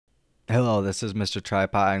Hello, this is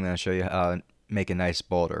MrTriPie. I'm going to show you how to make a nice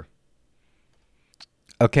boulder.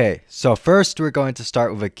 Okay, so first we're going to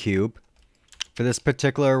start with a cube. For this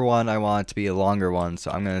particular one, I want it to be a longer one,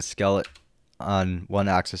 so I'm going to scale it on one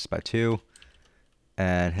axis by 2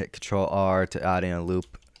 and hit Control R to add in a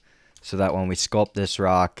loop so that when we sculpt this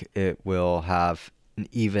rock, it will have an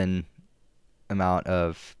even amount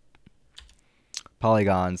of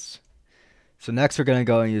polygons. So next we're going to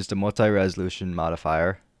go and use the multi-resolution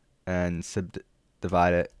modifier and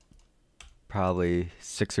subdivide it probably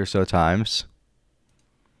 6 or so times.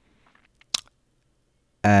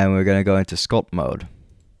 And we're going to go into sculpt mode.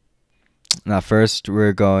 Now first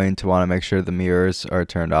we're going to want to make sure the mirrors are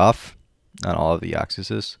turned off on all of the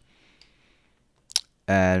axes.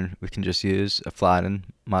 And we can just use a flatten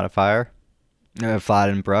modifier, a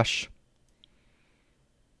flatten brush.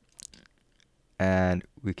 And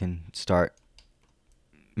we can start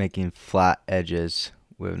making flat edges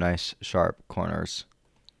with nice sharp corners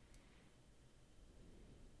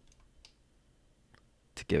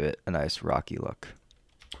to give it a nice rocky look.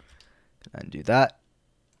 And do that.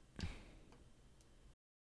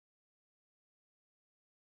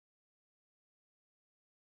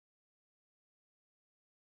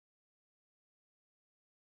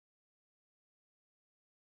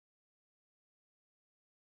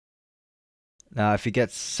 Now if you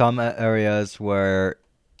get some areas where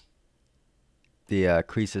the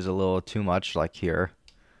crease is a little too much, like here,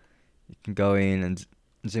 you can go in and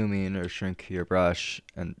zoom in or shrink your brush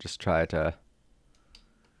and just try to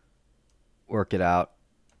work it out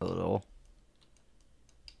a little.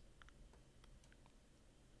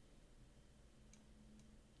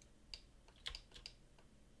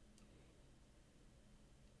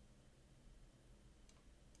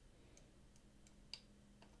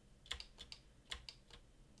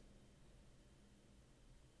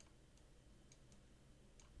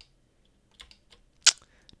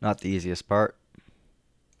 Not the easiest part,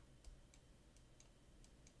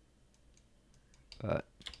 but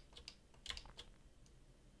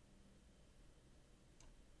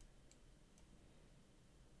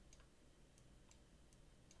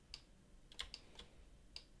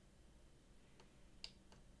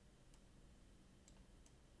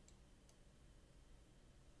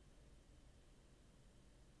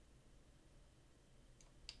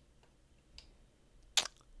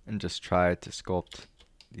and just try to sculpt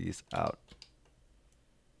these out.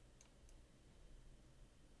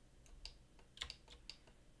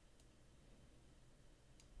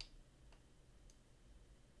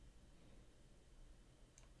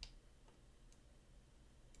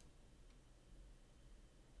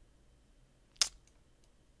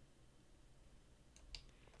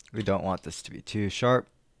 We don't want this to be too sharp.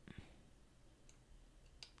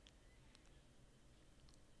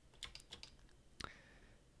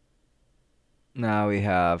 Now we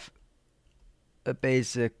have a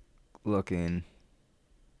basic looking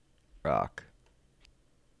rock.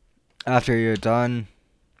 After you're done,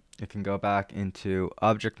 you can go back into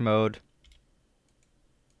object mode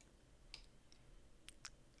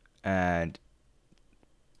and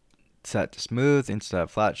set to smooth instead of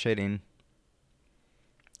flat shading.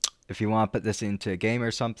 If you want to put this into a game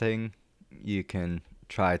or something, you can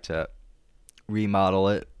try to remodel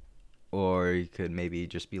it, or you could maybe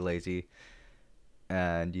just be lazy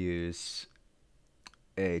and use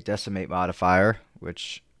a decimate modifier,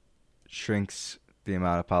 which shrinks the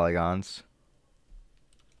amount of polygons,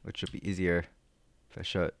 which would be easier if I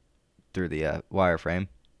show it through the wireframe.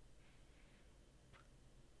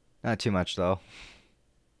 Not too much though.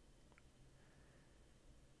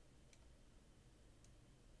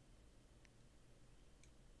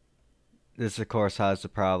 This of course has the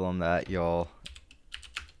problem that you'll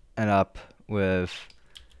end up with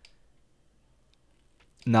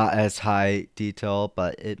not as high detail,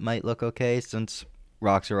 but it might look okay since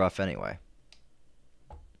rocks are rough anyway.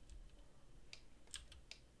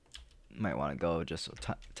 Might want to go just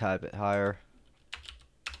a tad bit higher.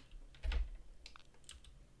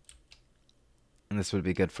 And this would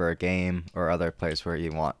be good for a game or other place where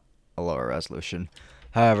you want a lower resolution.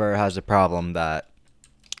 However, it has a problem that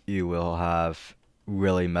you will have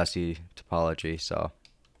really messy topology. So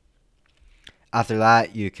after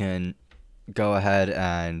that, you can go ahead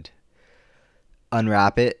and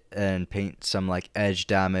unwrap it and paint some like edge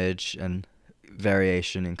damage and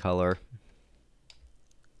variation in color.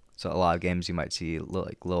 So a lot of games you might see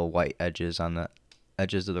little white edges on the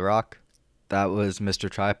edges of the rock. That was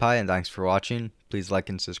MrTriPie, and thanks for watching. Please like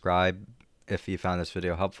and subscribe if you found this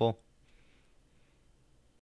video helpful.